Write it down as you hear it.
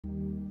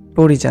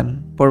পরিজান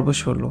পর্ব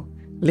 ১৬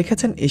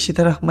 লিখেছেন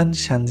ঈশিতা রহমান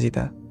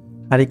সানজিদা।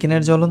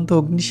 হারিকেনের জ্বলন্ত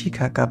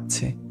অগ্নিশিখা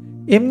কাঁপছে।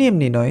 এমনি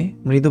এমনি নয়,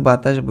 মৃদু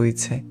বাতাস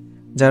বইছে,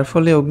 যার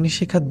ফলে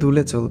অগ্নিশিখা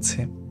দুলে চলছে।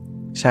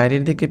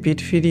 শায়েরের দিকে পিঠ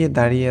ফিরিয়ে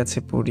দাঁড়িয়ে আছে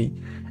পরি।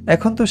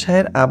 এখন তো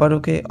শায়ের আবার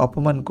ওকে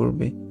অপমান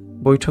করবে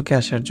বৈঠকে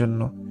আসার জন্য।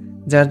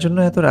 যার জন্য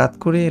এত রাত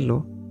করে এলো,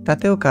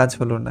 তাতেও কাজ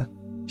হলো না।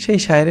 সেই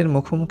শায়েরের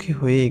মুখোমুখি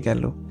হয়েই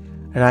গেল।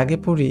 রাগে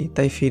পরি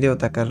তাই ফিরেও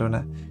তাকালো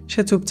না।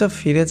 সে চুপচাপ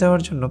ফিরে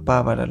যাওয়ার জন্য পা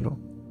বাড়ালো।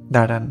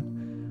 দাঁড়ান।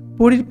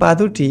 পরীর পা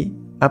দুটি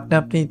আপনা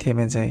আপনিই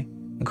থেমে যায়।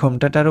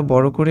 ঘোমটাটা আরো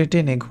বড় করে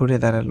টেনে ঘুরে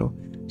দাঁড়ালো।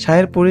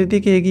 শায়ের পরীর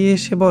দিকে এগিয়ে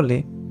এসে বলে,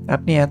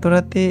 আপনি এত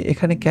রাতে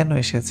এখানে কেন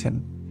এসেছেন?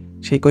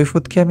 সেই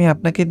কৈফিয়ত কি আমি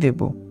আপনাকে দেব?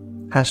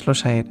 হাসলো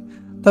শায়ের,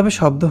 তবে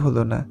শব্দ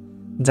হলো না।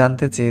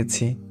 জানতে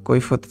চেয়েছি,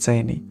 কৈফিয়ত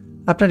চাইনি।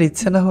 আপনার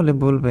ইচ্ছে না হলে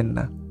বলবেন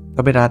না,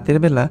 তবে রাতের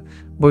বেলা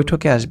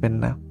বৈঠকে আসবেন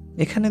না।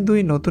 এখানে দুই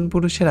নতুন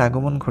পুরুষের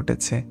আগমন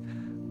ঘটেছে।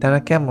 তারা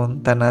কেমন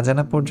তা না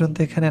জানা পর্যন্ত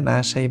এখানে না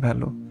আসাই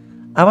ভালো।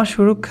 আমার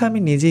সুরক্ষা আমি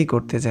নিজেই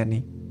করতে জানি।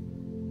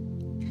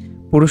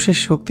 পুরুষের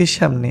শক্তির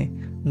সামনে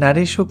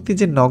নারীর শক্তি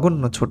যে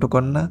নগণ্য।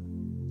 ছোটকন্যা।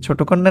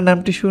 ছোটকন্যা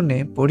নামটি শুনে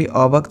পরি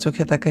অবাক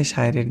চোখে তাকায়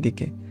শায়েরের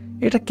দিকে।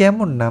 এটা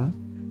কেমন নাম?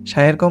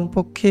 শায়ের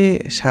কমপক্ষে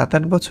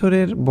 ৭-৮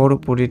 বছরের বড়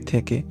পরীর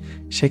থেকে।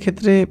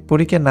 সেক্ষেত্রে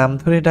পরীকে নাম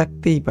ধরে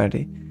ডাকতেই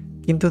পারে,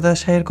 কিন্তু তা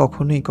শায়ের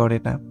কখনোই করে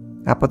না।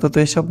 আপাতত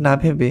এসব না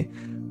ভেবে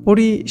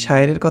পরি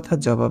শায়েরের কথা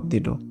জবাব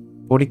দিল।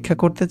 পরীক্ষা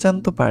করতে চান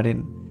তো পারেন,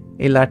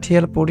 এই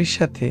লাঠিয়াল পরীর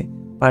সাথে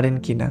পারেন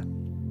কিনা।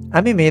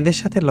 আমি মেয়েদের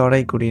সাথে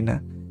লড়াই করি না।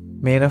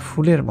 মেয়েরা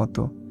ফুলের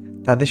মতো,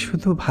 তাদের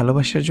শুধু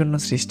ভালোবাসার জন্য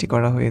সৃষ্টি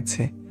করা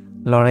হয়েছে,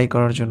 লড়াই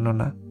করার জন্য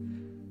না।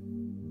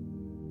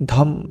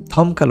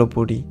 ধমকালো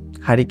পরি।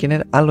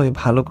 হারিকেনের আলোয়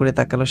ভালো করে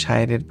তাকালো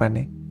শায়েরের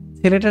পানে।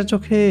 ছেলেটার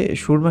চোখে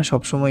সুরমা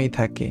সবসময়ই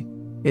থাকে,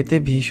 এতে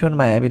ভীষণ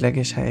মায়াবী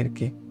লাগে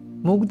শায়েরকে।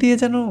 মুখ দিয়ে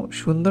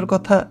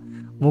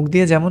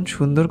যেমন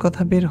সুন্দর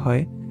কথা বের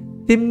হয়,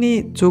 তেমনি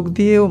চোখ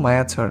দিয়েও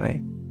মায়া ছড়ায়।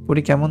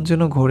 পরি কেমন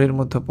যেন ঘোরের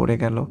মধ্যে পড়ে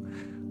গেল।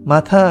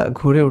 মাথা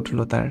ঘুরে উঠল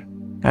তার।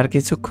 আর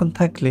কিছুক্ষণ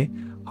থাকলে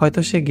হয়তো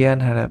সে জ্ঞান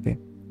হারাবে।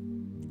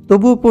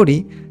 তবুও পরি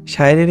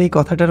শায়েরের এই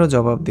কথাটারও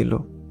জবাব দিল।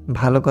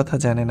 ভালো কথা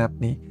জানেন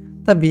আপনি,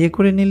 তা বিয়ে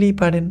করে নিলেই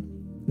পারেন।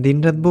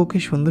 দিনরাত বউকে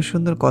সুন্দর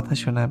সুন্দর কথা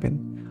শোনাবেন।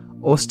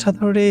 ওষ্ঠা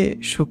ধরে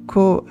সূক্ষ্ম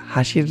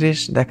হাসির রেশ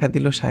দেখা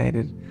দিল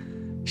শায়েরের।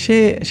 সে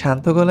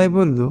শান্ত গলায়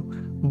বলল,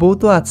 বউ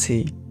তো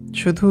আছেই,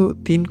 শুধু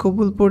 ৩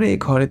 কবুল পড়ে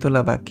ঘরে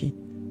তোলা বাকি।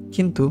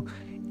 কিন্তু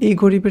এই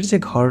গরিবের যে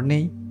ঘর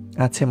নেই,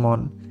 আছে মন,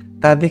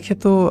 তা দেখে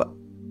তো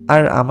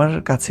আর আমার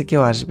কাছে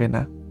কেউ আসবে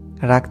না।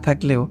 রাগ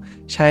থাকলেও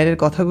শায়েরের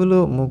কথাগুলো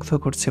মুগ্ধ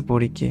করছে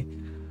পরীকে।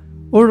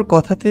 ওর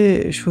কথাতে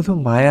শুধু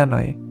মায়া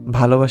নয়,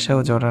 ভালোবাসাও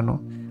জড়ানো,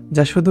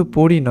 যা শুধু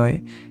পরি নয়,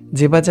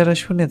 যে বা যারা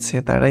শুনেছে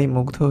তারাই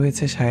মুগ্ধ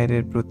হয়েছে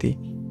শায়েরের প্রতি।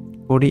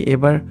 পরি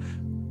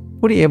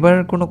এবার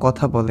কোনো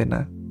কথা বলে না,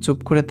 চুপ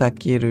করে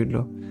তাকিয়ে রইল।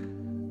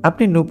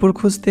 আপনি নূপুর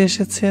খুঁজতে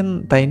এসেছেন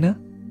তাই না?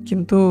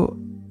 কিন্তু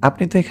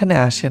আপনি তো এখানে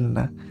আসেন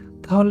না,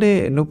 তাহলে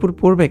নূপুর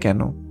পড়বে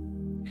কেন?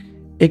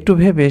 একটু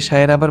ভেবে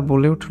শায়ের আবার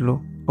বলে উঠল,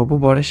 হবু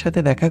বরের সাথে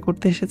দেখা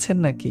করতে এসেছেন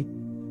নাকি?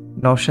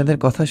 নওশাদের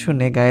কথা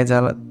শুনে গায়ে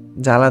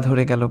জ্বালা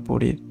ধরে গেল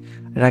পরীর।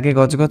 রাগে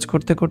গজগজ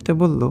করতে করতে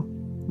বলল,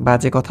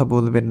 বাজে কথা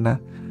বলবেন না।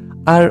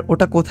 আর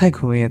ওটা কোথায়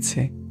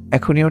ঘুমিয়েছে?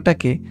 এখনই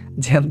ওটাকে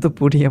জ্যান্ত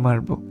পুড়িয়ে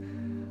মারব।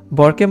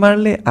 বরকে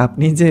মারলে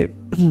আপনি যে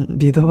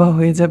বিধবা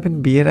হয়ে যাবেন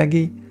বিয়ের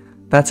আগেই।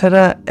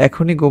 তাছাড়া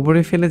এখনই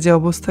গোবরে ফেলে যে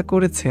অবস্থা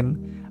করেছেন,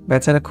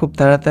 বেচারা খুব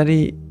তাড়াতাড়ি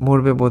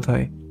মরবে বোধ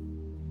হয়।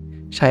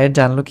 শায়ের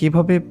জানলো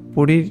কিভাবে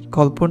পরীর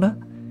কল্পনা।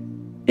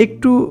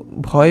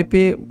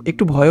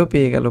 একটু ভয়ও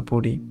পেয়ে গেল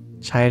পরি।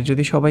 শায়ের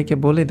যদি সবাইকে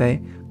বলে দেয়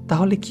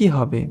তাহলে কি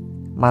হবে?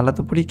 মালা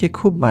তো পরীকে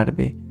খুব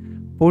মারবে।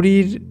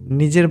 পরীর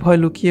নিজের ভয়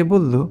লুকিয়ে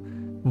বলল,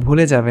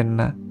 ভুলে যাবেন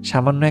না,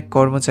 সামান্য এক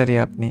কর্মচারী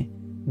আপনি।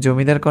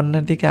 জমিদার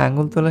কন্যার দিকে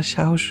আঙুল তোলার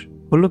সাহস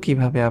হলো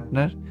কিভাবে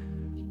আপনার?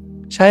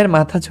 শায়ের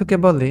মাথা ঝুঁকে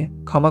বলে,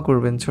 ক্ষমা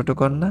করবেন ছোট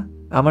কন্যা,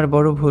 আমার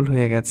বড় ভুল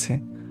হয়ে গেছে।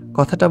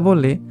 কথাটা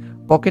বলে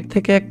পকেট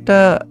থেকে একটা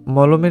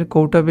মলমের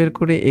কৌটা বের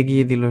করে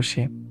এগিয়ে দিল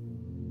সে।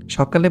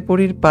 সকালে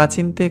পরীর পা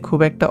চিনতে খুব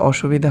একটা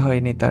অসুবিধা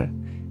হয়নি তার।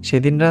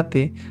 সেদিন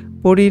রাতে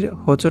পরীর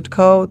হোঁচট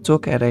খাওয়াও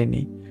চোখ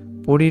এড়ায়নি।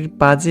 পরীর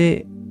পা যে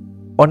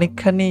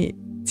অনেকখানি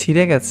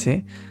ছিঁড়ে গেছে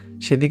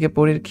সেদিকে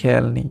পরীর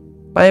খেয়াল নেই।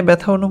 পায়ে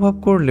ব্যথা অনুভব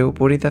করলেও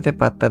পরী তাতে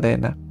পাত্তা দেয়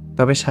না।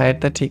 তবে শায়ের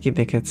তা ঠিকই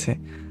দেখেছে।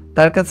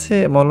 তার কাছে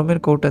মলমের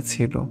কৌটা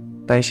ছিল,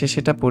 তাই সে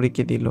সেটা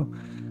পরীকে দিল।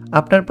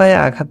 আপনার পায়ে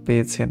আঘাত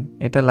পেয়েছেন,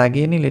 এটা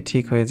লাগিয়ে নিলে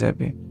ঠিক হয়ে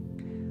যাবে।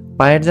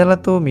 পায়ের জ্বালা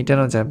তো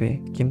মেটানো যাবে,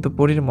 কিন্তু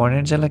পরীর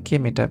মনের জ্বালা কে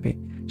মেটাবে?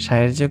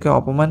 শায়ের যে ওকে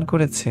অপমান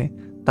করেছে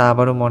তা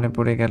আবারও মনে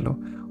পড়ে গেল।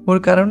 ওর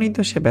কারণেই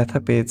তো সে ব্যথা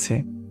পেয়েছে।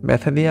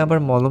 ব্যথা দিয়ে আবার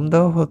মলম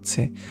দেওয়া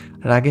হচ্ছে।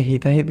 রাগে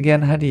হিতাহিত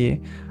জ্ঞান হারিয়ে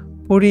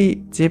পরী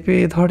চেপে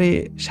ধরে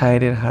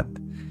শায়েরের হাত।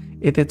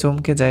 এতে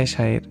চমকে যায়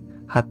শায়ের।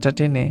 হাতটা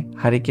টেনে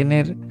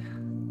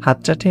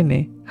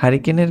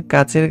হারিকেনের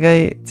কাচের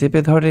গায়ে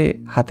চেপে ধরে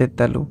হাতের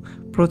তালু।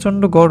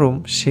 প্রচণ্ড গরম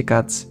সে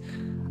কাচ।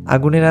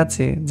 আগুনের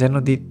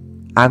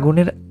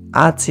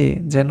আছে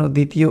যেন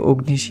দ্বিতীয়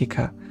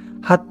অগ্নিশিখা।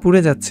 হাত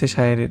পুড়ে যাচ্ছে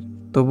শায়েরের,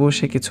 তবুও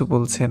সে কিছু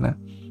বলছে না।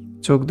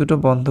 চোখ দুটো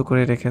বন্ধ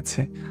করে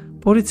রেখেছে।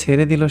 পরি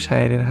ছেড়ে দিল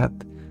শায়েরের হাত।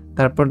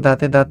 তারপর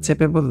দাঁতে দাঁত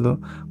চেপে বলল,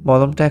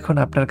 মলমটা এখন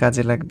আপনার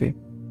কাজে লাগবে।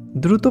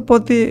 দ্রুত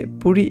পদে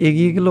পুরী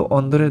এগিয়ে গেল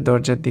অন্দরের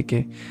দরজার দিকে,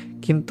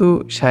 কিন্তু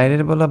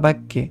শায়েরের বলা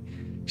বাক্যে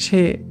সে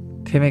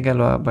থেমে গেল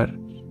আবার।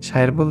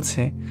 শায়ের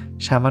বলছে,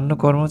 সামান্য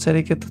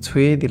কর্মচারীকে তো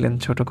ছুঁয়েই দিলেন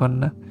ছোট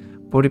কন্যা।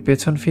 পরি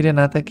পেছন ফিরে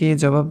না তাকিয়ে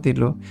জবাব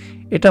দিল,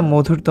 এটা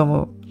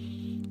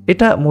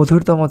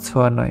মধুরতম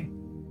ছোঁয়া নয়,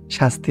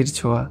 শাস্তির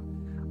ছোঁয়া।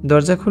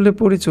 দরজা খুলে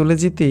পরি চলে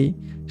যেতেই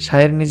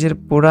শায়ের নিজের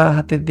পোড়া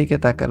হাতের দিকে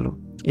তাকালো।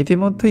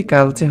 ইতিমধ্যেই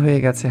কালচে হয়ে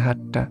গেছে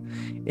হাতটা।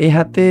 এই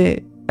হাতে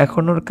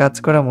এখন ওর কাজ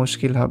করা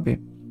মুশকিল হবে।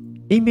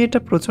 এই মেয়েটা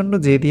প্রচণ্ড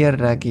জেদি আর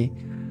রাগী।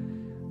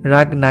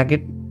 রাগ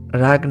নাগের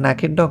রাগ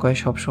নাকের ডগায়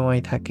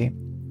সবসময় থাকে।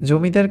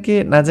 জমিদারকে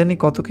না জানি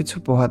কত কিছু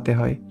পোহাতে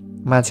হয়।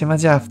 মাঝে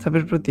মাঝে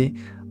আফতাবের প্রতি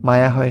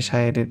মায়া হয়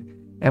শায়েরের।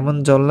 এমন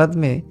জল্লাদ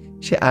মেয়ে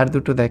সে আর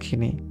দুটো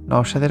দেখেনি।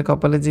 নওশাদের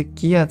কপালে যে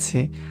কি আছে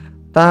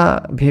তা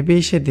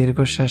ভেবেই সে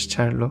দীর্ঘশ্বাস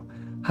ছাড়ল।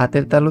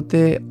 হাতের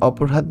তালুতে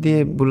অপর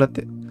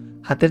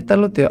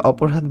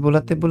হাত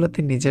বোলাতে বোলাতে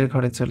নিজের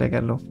ঘরে চলে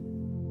গেল।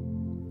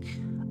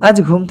 আজ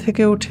ঘুম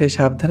থেকে উঠে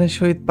সাবধানের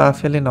সহিত পা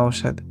ফেলে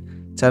নওশাদ।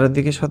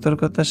 চারদিকে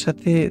সতর্কতার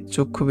সাথে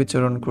চক্ষু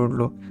বিচরণ করল।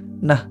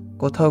 না,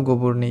 কোথাও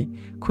গোবর নেই।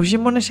 খুশি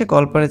মনে সে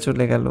কলপারে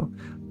চলে গেল।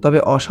 তবে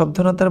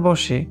অসাবধানতার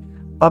বশে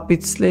পা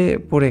পিছলে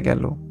পড়ে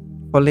গেল।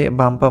 ফলে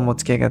বাম পা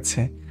মচকে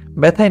গেছে।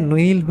 ব্যথায়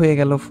নীল হয়ে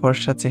গেল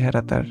ফর্সা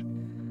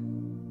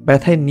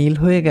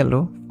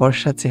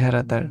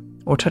চেহারা তার।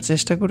 ওঠার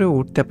চেষ্টা করে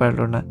উঠতে পারল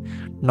না।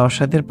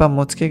 নওশাদের পা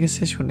মচকে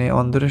গেছে শুনে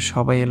অন্দরের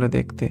সবাই এলো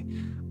দেখতে।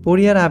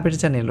 পরি আর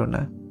আবেরজান এলো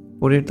না।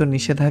 পরির তো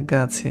নিষেধাজ্ঞা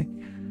আছে,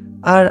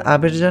 আর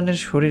আবেরজানের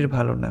শরীর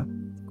ভালো না।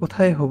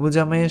 কোথায় হবু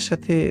জামাইয়ের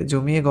সাথে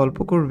জমিয়ে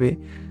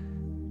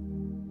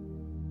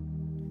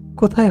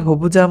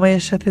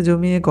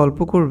গল্প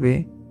করবে,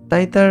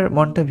 তাই তার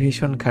মনটা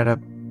ভীষণ খারাপ।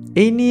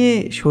 এই নিয়ে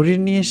শরীর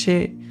নিয়ে সে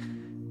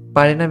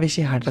পারে না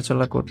বেশি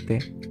হাঁটাচলা করতে।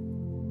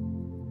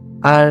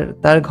 আর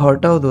তার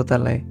ঘরটাও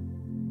দোতলায়,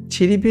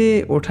 সিঁড়ি বেয়ে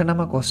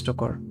ওঠানামা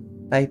কষ্টকর,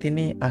 তাই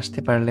তিনি আসতে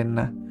পারলেন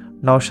না।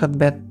 নওশাদ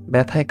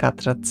ব্যথায়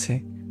কাতরাচ্ছে।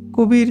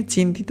 কবির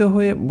চিন্তিত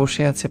হয়ে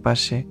বসে আছে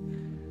পাশে।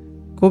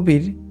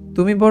 কবির,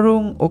 তুমি বরং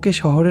ওকে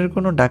শহরের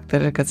কোনো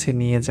ডাক্তারের কাছে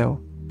নিয়ে যাও,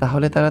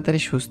 তাহলে তাড়াতাড়ি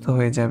সুস্থ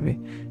হয়ে যাবে।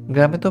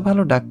 গ্রামে তো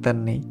ভালো ডাক্তার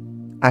নেই।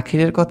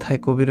 আখিরের কথায়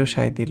কবিরও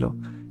সায় দিল,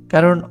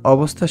 কারণ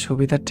অবস্থা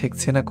সুবিধা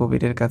ঠেকছে না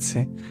কবিরের কাছে।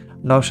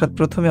 নওশাদ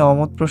প্রথমে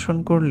অমত পোষণ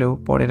করলেও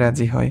পরে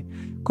রাজি হয়।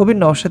 কবির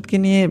নওশাদকে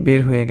নিয়ে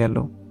বের হয়ে গেল।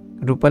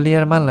 রূপালী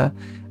আর মালা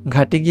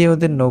ঘাটে গিয়ে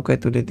ওদের নৌকায়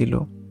তুলে দিল।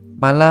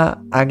 মালা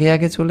আগে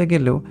আগে চলে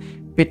গেলেও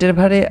পেটের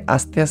ভারে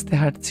আস্তে আস্তে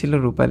হাঁটছিল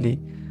রূপালী।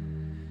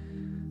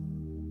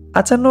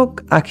 আচানক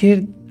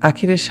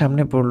আখিরের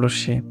সামনে পড়ল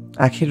সে।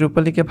 আখির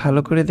রূপালীকে ভালো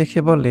করে দেখে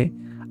বলে,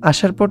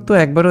 আসার পর তো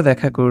একবারও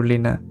দেখা করলি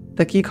না,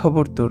 তা কি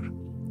খবর তোর?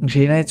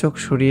 ঘৃণায় চোখ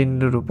সরিয়ে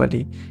নিল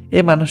রূপালী। এ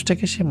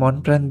মানুষটাকে সে মন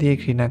প্রাণ দিয়ে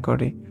ঘৃণা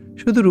করে।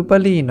 শুধু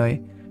রূপালীই নয়,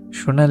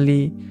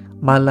 সোনালি,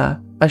 মালা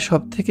আর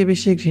সব থেকে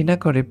বেশি ঘৃণা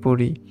করে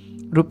পরি।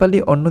 রূপালী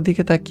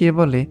অন্যদিকে তাকিয়ে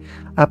বলে,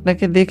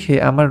 আপনাকে দেখে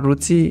আমার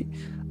রুচি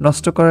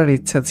নষ্ট করার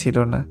ইচ্ছা ছিল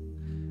না।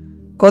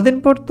 কদিন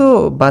পর তো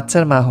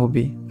বাচ্চার মা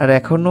হবি, আর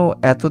এখনো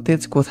এত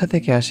তেজ কোথা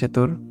থেকে আসে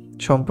তোর?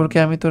 সম্পর্কে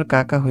আমি তোর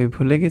কাকা হই,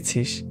 ভুলে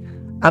গেছিস?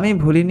 আমি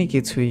ভুলিনি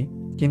কিছুই,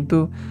 কিন্তু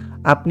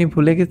আপনি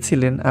ভুলে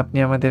গেছিলেন আপনি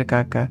আমাদের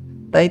কাকা।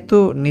 তাই তো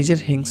নিজের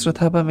হিংস্র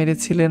থাবা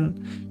মেরেছিলেন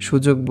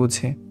সুযোগ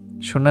বুঝে।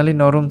 সোনালি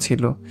নরম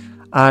ছিল,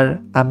 আর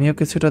আমিও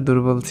কিছুটা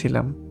দুর্বল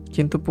ছিলাম,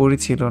 কিন্তু পরি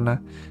ছিল না।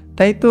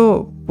 তাই তো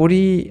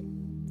পরি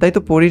তাই তো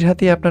পরির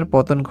হাতেই আপনার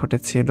পতন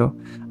ঘটেছিল।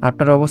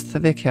 আপনার অবস্থা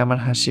দেখে আমার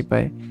হাসি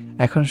পায়।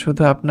 এখন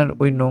শুধু আপনার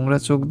ওই নোংরা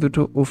চোখ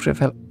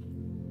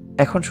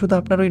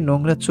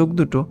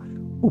দুটো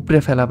উপড়ে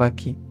ফেলা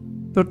বাকি।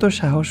 তোর তো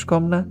সাহস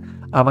কম না,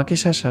 আমাকে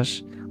শাসাস,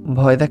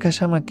 ভয় দেখাস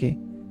আমাকে।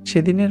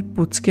 সেদিনের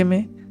পুচকে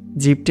মেয়ে,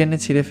 জিভ টেনে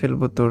ছিঁড়ে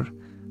ফেলবো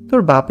তোর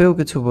বাপেও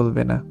কিছু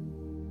বলবে না।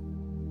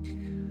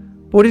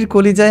 পরীর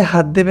কলিজায়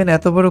হাত দেবেন,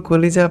 এত বড়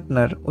কলিজা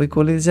আপনার।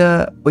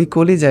 ওই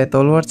কলিজায়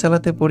তলোয়ার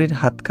চালাতে পরীর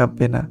হাত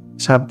কাঁপবে না।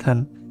 সাবধান,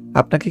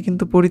 আপনাকে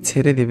কিন্তু পরী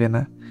ছেড়ে দিবে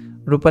না।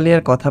 রূপালী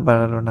আর কথা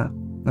বাড়ালো না,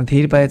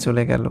 ধীর পায়ে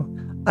চলে গেল।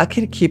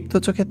 আখির ক্ষিপ্ত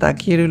চোখে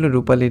তাকিয়ে রইল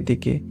রূপালীর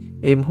দিকে।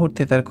 এই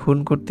মুহূর্তে তার খুন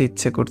করতে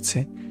ইচ্ছে করছে,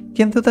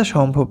 কিন্তু তা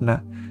সম্ভব না।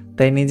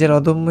 তাই নিজের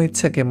অদম্য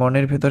ইচ্ছাকে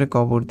মনের ভেতরে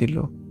কবর দিল।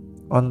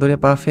 অন্দরে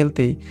পা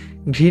ফেলতেই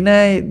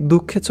ঘৃণায়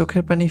দুঃখে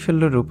চোখের পানি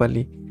ফেলল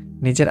রূপালী।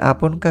 নিজের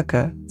আপন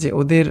কাকা যে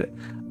ওদের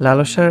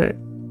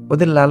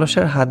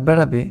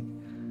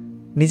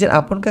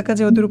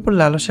উপর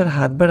লালসার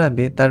হাত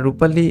বাড়াবে তার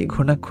রূপালী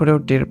ঘুণাক্ষরেও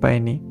টের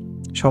পায়নি।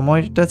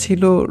 সময়টা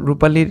ছিল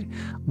রূপালীর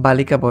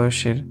বালিকা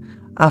বয়সের।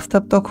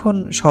 আফতাব তখন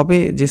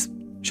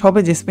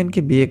সবে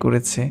জেসমিনকে বিয়ে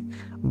করেছে।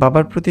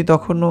 বাবার প্রতি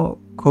তখনও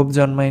ক্ষোভ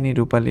জন্মায়নি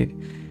রূপালীর।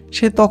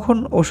 সে তখন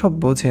ওসব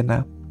বোঝে না।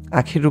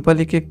 আখিরকে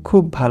রূপালী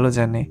খুব ভালো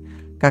জানে।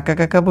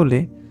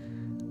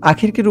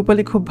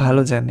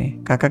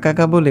 কাকা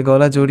কাকা বলে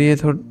গলা জড়িয়ে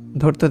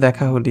ধরতে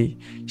দেখা হলেই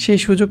সেই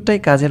সুযোগটাই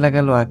কাজে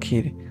লাগালো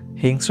আখির।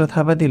 হিংস্র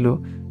থাবা দিল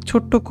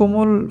ছোট্ট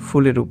কোমল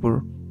ফুলের উপর।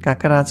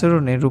 কাকার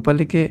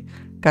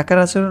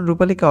আচরণ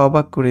রূপালীকে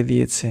অবাক করে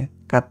দিয়েছে।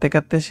 কাঁদতে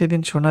কাঁদতে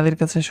সেদিন সোনালির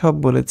কাছে সব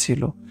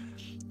বলেছিল।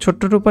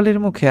 ছোট্ট রূপালীর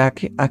মুখে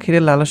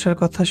আখিরের লালসার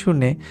কথা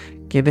শুনে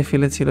কেঁদে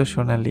ফেলেছিল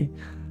সোনালি।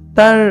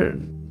 তার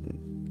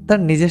তার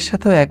নিজের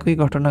সাথেও একই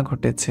ঘটনা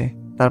ঘটেছে।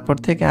 তারপর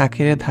থেকে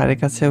আখিরের ধারে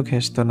কাছেও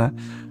ঘেঁষত না।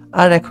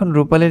 আর এখন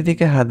রূপালীর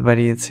দিকে হাত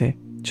বাড়িয়েছে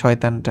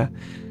শয়তানটা।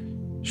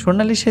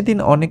 সোনালি সেদিন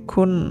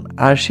অনেকক্ষণ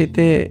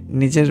আরশিতে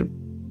নিজের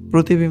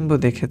প্রতিবিম্ব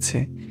দেখেছে।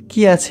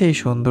 কি আছে এই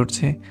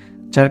সৌন্দর্যে,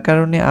 যার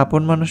কারণে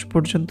আপন মানুষ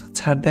পর্যন্ত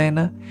ছাড় দেয়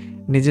না?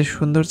 নিজের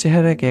সুন্দর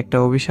চেহারাকে একটা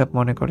অভিশাপ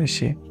মনে করে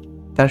সে।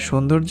 তার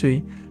সৌন্দর্যই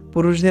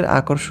পুরুষদের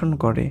আকর্ষণ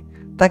করে।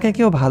 তাকে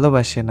কেউ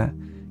ভালোবাসে না,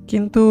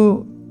 কিন্তু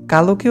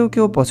কালোকেও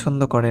কেউ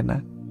পছন্দ করে না।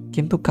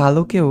 কিন্তু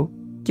কালোকেও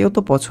কেউ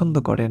তো পছন্দ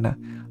করে না।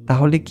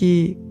 তাহলে কি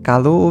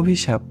কালো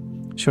অভিশাপ?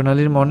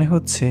 সোনালির মনে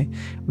হচ্ছে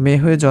মেয়ে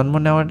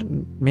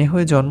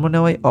হয়ে জন্ম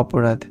নেওয়াই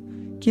অপরাধ।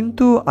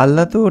 কিন্তু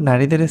আল্লাহ তো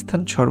নারীদের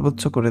স্থান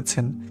সর্বোচ্চ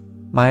করেছেন,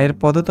 মায়ের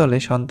পদতলে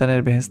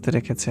সন্তানের বেহেশত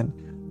রেখেছেন।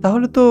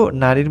 তাহলে তো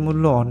নারীর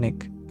মূল্য অনেক,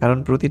 কারণ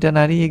প্রতিটা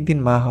নারী একদিন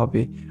মা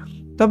হবে।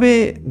 তবে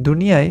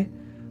দুনিয়ায়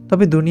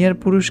তবে দুনিয়ার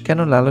পুরুষ কেন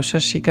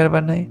লালসার শিকার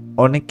বানায়?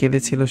 অনেক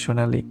কেঁদেছিল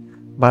সোনালি,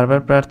 বারবার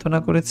প্রার্থনা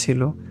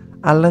করেছিল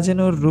আল্লাহ যেন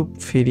ওর রূপ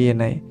ফিরিয়ে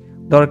নেয়।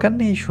 দরকার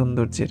নেই এই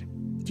সৌন্দর্যের।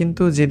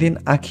 কিন্তু যেদিন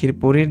আখির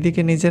পরীর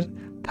দিকে নিজের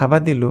থাবা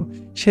দিল,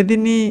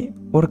 সেদিনই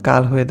ওর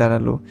কাল হয়ে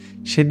দাঁড়ালো।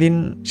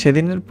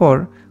 সেদিনের পর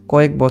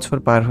কয়েক বছর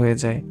পার হয়ে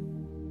যায়।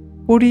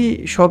 পরী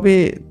সবে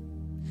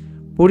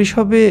পরী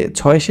সবে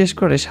 6 শেষ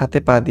করে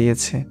 7-এ পা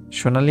দিয়েছে।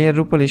 সোনালি আর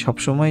রূপালী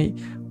সবসময়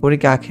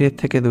পরীকে আখিরের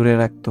থেকে দূরে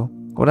রাখত।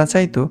 ওরা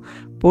চাইতো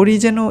পরী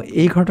যেন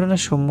এই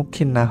ঘটনার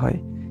সম্মুখীন না হয়।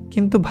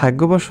 কিন্তু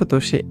ভাগ্যবশত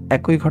সে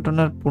একই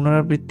ঘটনার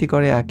পুনরাবৃত্তি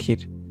করে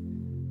আখির।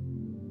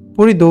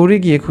 পরী দৌড়ে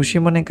গিয়ে খুশি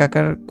মনে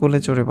কাকার কোলে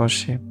চড়ে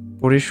বসে।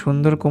 পরীর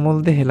সুন্দর কোমল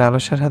দেহে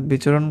লালসার হাত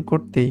বিচরণ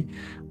করতে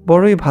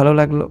বড়ই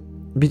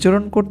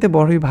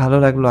ভালো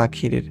লাগলো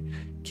আখিরের।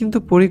 কিন্তু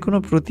পরী কোনো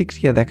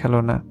প্রতিক্রিয়া দেখালো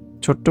না।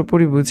 ছোট্ট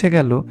পরী বুঝে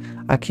গেল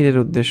আখিরের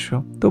উদ্দেশ্য,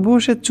 তবুও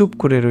সে চুপ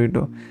করে রইল।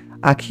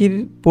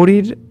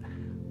 পরীর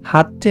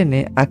হাত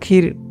টেনে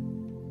আখির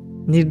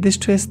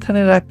নির্দিষ্ট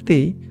স্থানে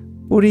রাখতেই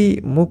পরী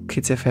মুখ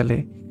খিচে ফেলে।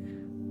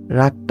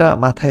 রাগটা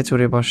মাথায়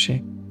চড়ে বসে।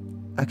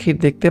 আখির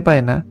দেখতে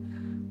পায় না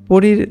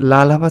পরীর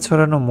লাল হাবা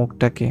ছড়ানো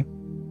মুখটাকে।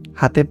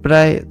 হাতে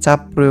প্রায় চাপ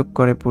প্রয়োগ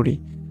করে পরী।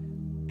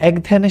 এক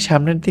ধ্যানে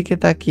সামনের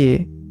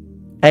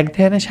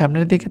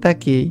দিকে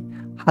তাকিয়েই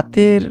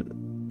হাতের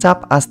চাপ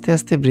আস্তে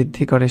আস্তে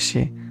বৃদ্ধি করে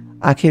সে।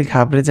 আখির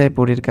ঘাবড়ে যায়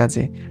পরীর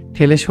কাজে,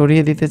 ঠেলে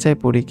সরিয়ে দিতে চায়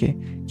পরীকে,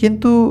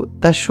 কিন্তু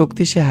তার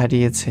শক্তি সে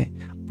হারিয়েছে।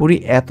 পরী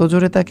এত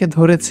জোরে তাকে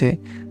ধরেছে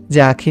যে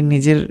আখির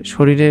নিজের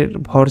শরীরের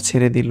ভর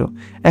ছেড়ে দিল।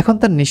 এখন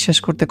তার নিঃশ্বাস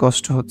করতে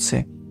কষ্ট হচ্ছে,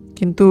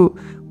 কিন্তু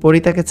পরী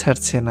তাকে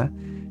ছাড়ছে না।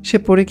 সে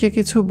পরীকে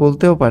কিছু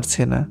বলতেও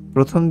পারছে না।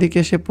 প্রথম দিকে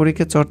সে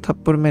পরীকে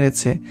চড়থাপ্পড়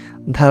মেরেছে,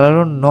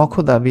 ধারালো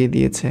নখও দাবিয়ে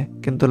দিয়েছে,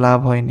 কিন্তু লাভ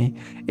হয়নি।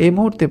 এই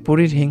মুহূর্তে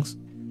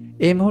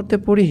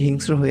পরী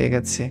হিংস্র হয়ে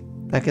গেছে।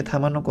 তাকে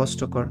থামানো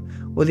কষ্টকর।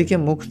 ওদিকে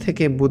মুখ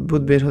থেকে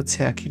বুদবুদ বের হচ্ছে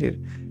আখিরের।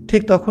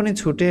 ঠিক তখনই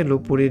ছুটে এলো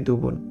পরীর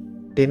দুবোন,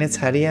 টেনে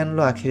ছাড়িয়ে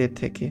আনলো আখিরের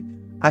থেকে।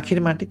 আখির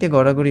মাটিতে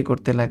গড়াগড়ি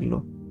করতে লাগলো,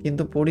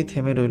 কিন্তু পরী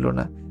থেমে রইল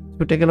না।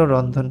 ছুটে গেল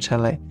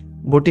রন্ধনশালায়,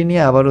 বটি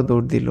নিয়ে আবারও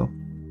দৌড় দিল।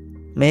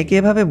 মেয়েকে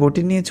এভাবে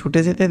বটি নিয়ে ছুটে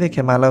যেতে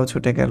দেখে মালাও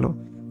ছুটে গেল।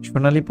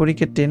 সোনালি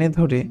পরীকে টেনে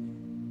ধরে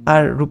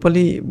আর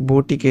রূপালী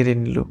বটি কেড়ে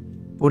নিল।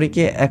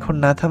 পরীকে এখন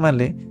না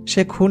থামালে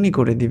সে খুনই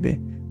করে দিবে।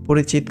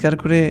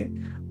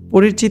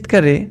 পরীর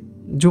চিৎকারে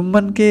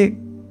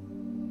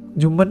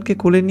জুম্মানকে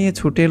কোলে নিয়ে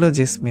ছুটে এলো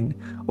জেসমিন।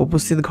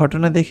 উপস্থিত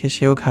ঘটনা দেখে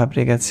সেও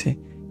ঘাবড়ে গেছে।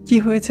 কি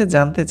হয়েছে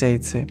জানতে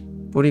চাইছে।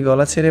 পরী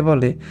গলা ছেড়ে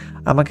বলে,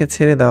 আমাকে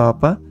ছেড়ে দাও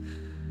আপা।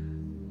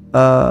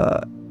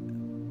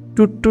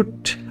 টুট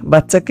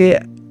বাচ্চাকে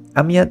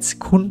আমি আজ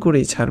খুন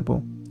করেই ছাড়বো।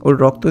 ওর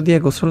রক্ত দিয়ে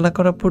গোসল না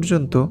করা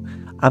পর্যন্ত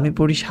আমি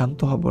পরী শান্ত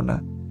হব না।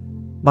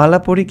 মালা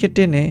পরীকে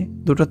টেনে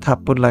দুটো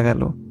থাপ্পড়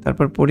লাগালো,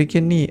 তারপর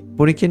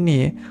পরীকে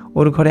নিয়ে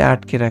ওর ঘরে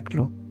আটকে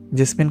রাখলো।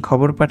 জেসমিন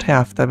খবর পাঠায়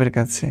আফতাবের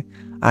কাছে।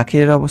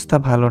 আখিরের অবস্থা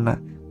ভালো না,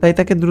 তাই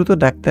তাকে দ্রুত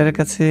ডাক্তারের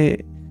কাছে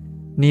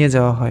নিয়ে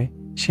যাওয়া হয়।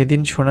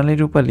 সেদিন সোনালী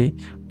রূপালী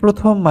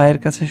প্রথম মায়ের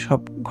কাছে সব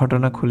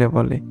ঘটনা খুলে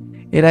বলে।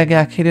 এর আগে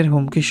আখিরের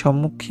হুমকির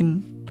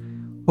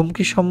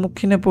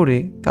সম্মুখীনে পড়ে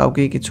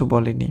কাউকেই কিছু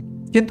বলেনি,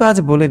 কিন্তু আজ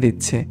বলে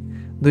দিচ্ছে।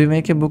 দুই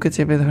মেয়েকে বুকে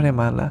চেপে ধরে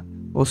মালা,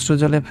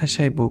 অশ্রুজলে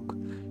ভাসায় বুক।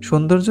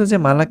 সৌন্দর্য যে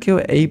মালাকেও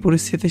এই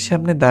পরিস্থিতির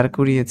সামনে দাঁড়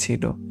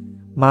করিয়েছিল।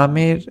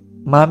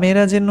 মা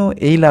মেয়েরা যেন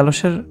এই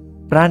লালসার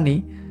প্রাণী,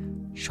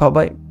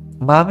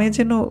 মা মেয়ে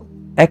যেন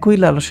একই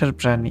লালসার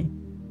প্রাণী,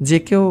 যে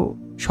কেউ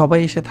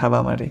সবাই এসে থাবা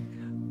মারে।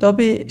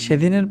 তবে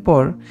সেদিনের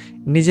পর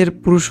নিজের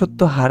পুরুষত্ব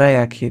হারায়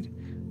আখির।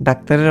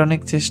 ডাক্তারের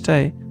অনেক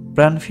চেষ্টায়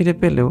প্রাণ ফিরে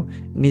পেলেও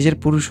নিজের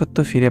পুরুষত্ব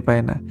ফিরে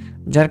পায় না,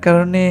 যার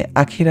কারণে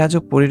আখির আজও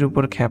পরীর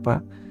উপর খ্যাপা।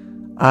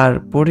 আর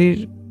পরীর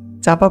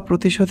চাপা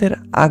প্রতিশোধের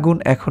আগুন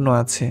এখনো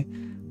আছে।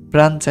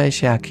 প্রাণ চায়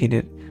সে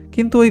আখিরের।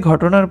 কিন্তু ওই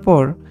ঘটনার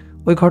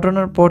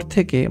পর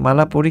থেকে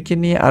মালা পরীকে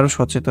নিয়ে আরো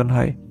সচেতন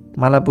হয়।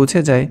 মালা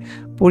বুঝে যায়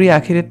পরী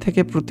আখিরের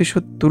থেকে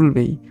প্রতিশোধ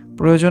তুলবেই।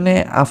 প্রয়োজনে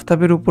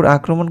আফতাবের উপর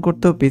আক্রমণ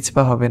করতেও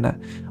পিছপা হবে না।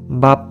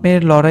 বাপ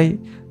মেয়ের লড়াই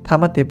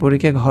থামাতে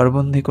পরীকে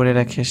ঘরবন্দি করে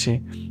রাখে সে।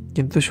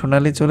 কিন্তু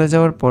সোনালি চলে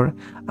যাওয়ার পর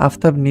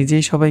আফতাব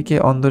নিজেই সবাইকে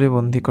অন্দরে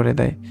বন্দি করে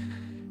দেয়।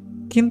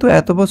 কিন্তু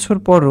এত বছর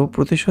পরও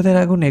প্রতিশোধের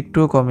আগুন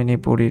একটুও কমেনি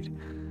পরীর।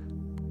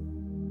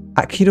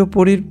 আখিরও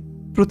পরীর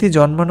প্রতি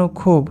জন্মানো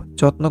ক্ষোভ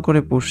যত্ন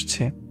করে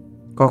পুষছে।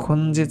 কখন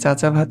যে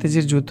চাচা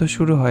ভাতিজির যুদ্ধ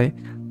শুরু হয়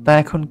তা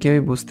এখন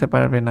কেউই বুঝতে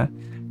পারবে না,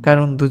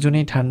 কারণ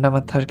দুজনেই ঠান্ডা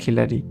মাথার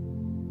খিলাড়ি।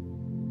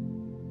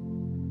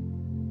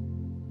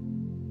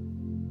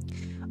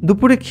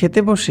 দুপুরে খেতে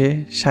বসে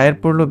সায়ের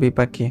পড়ল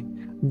বিপাকে।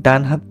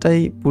 ডান হাতটাই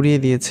পুড়িয়ে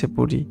দিয়েছে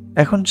পুরি।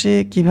 এখন সে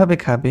কিভাবে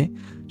খাবে?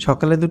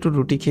 সকালে দুটো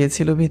রুটি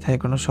খেয়েছিল বিধায়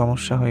কোনো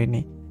সমস্যা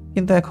হয়নি,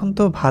 কিন্তু এখন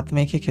তো ভাত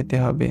মেখে খেতে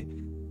হবে।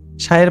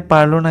 সায়ের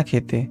পারল না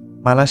খেতে।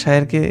 মালা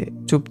সায়েরকে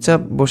চুপচাপ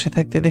বসে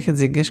থাকতে দেখে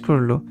জিজ্ঞেস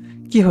করলো,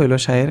 কি হইল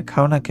সায়ের,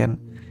 খাও না কেন?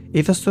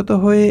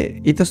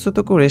 ইতস্তত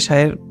করে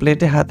সায়ের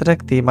প্লেটে হাত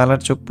রাখতেই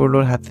মালার চোখ পড়ল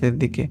ওর হাতের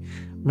দিকে।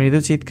 মৃদু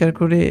চিৎকার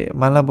করে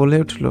মালা বলে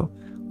উঠল,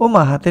 ও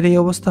মা, হাতের এই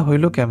অবস্থা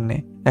হইল কেমনে?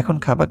 এখন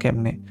খাবা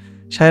কেমনে?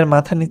 সায়ের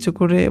মাথা নিচু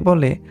করে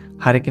বলে,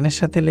 হারিকেনের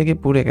সাথে লেগে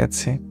পুড়ে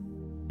গেছে।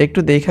 একটু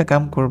দেখা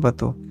কাম করবা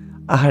তো।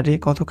 আহারে,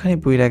 কতখানি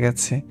পুইরা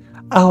গেছে।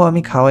 আহো,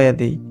 আমি খাওয়াইয়া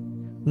দেই।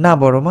 না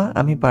বড় মা,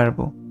 আমি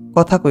পারবো।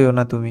 কথা কইও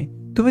না তুমি।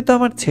 তুমি তো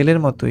আমার ছেলের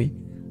মতোই।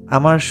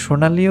 আমার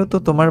সোনালিও তো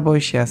তোমার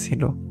বয়সে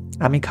আসিল।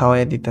 আমি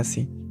খাওয়াইয়া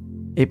দিতাছি।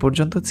 এই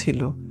পর্যন্ত ছিল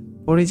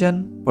পরিজান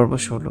পর্ব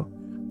 16।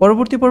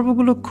 পরবর্তী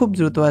পর্বগুলো খুব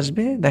দ্রুত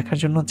আসবে, দেখার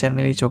জন্য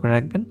চ্যানেলেই চোখ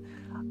রাখবেন।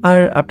 আর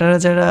আপনারা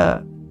যারা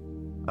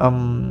আম,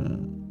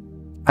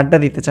 আড্ডা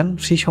দিতে চান,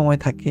 সেই সময়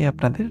থাকে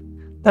আপনাদের,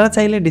 তারা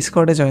চাইলে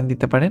ডিসকর্ডে জয়েন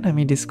দিতে পারেন।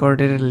 আমি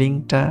ডিসকর্ডের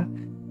লিঙ্কটা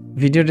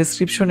ভিডিও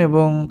ডেসক্রিপশন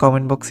এবং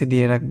কমেন্ট বক্সে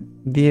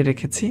দিয়ে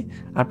রেখেছি।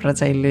 আপনারা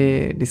চাইলে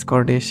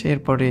ডিসকর্ডে এসে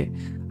এরপরে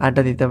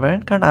আড্ডা দিতে পারেন,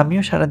 কারণ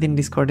আমিও সারাদিন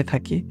ডিসকর্ডে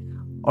থাকি,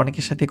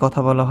 অনেকের সাথে কথা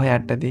বলা হয়,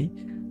 আড্ডা দিই।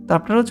 তো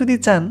আপনারাও যদি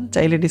চান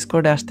চাইলে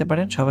ডিসকর্ডে আসতে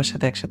পারেন, সবার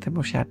সাথে একসাথে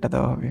বসে আড্ডা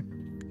দেওয়া হবে।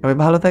 সবাই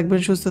ভালো থাকবেন,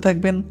 সুস্থ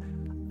থাকবেন।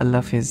 আল্লাহ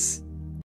হাফিজ।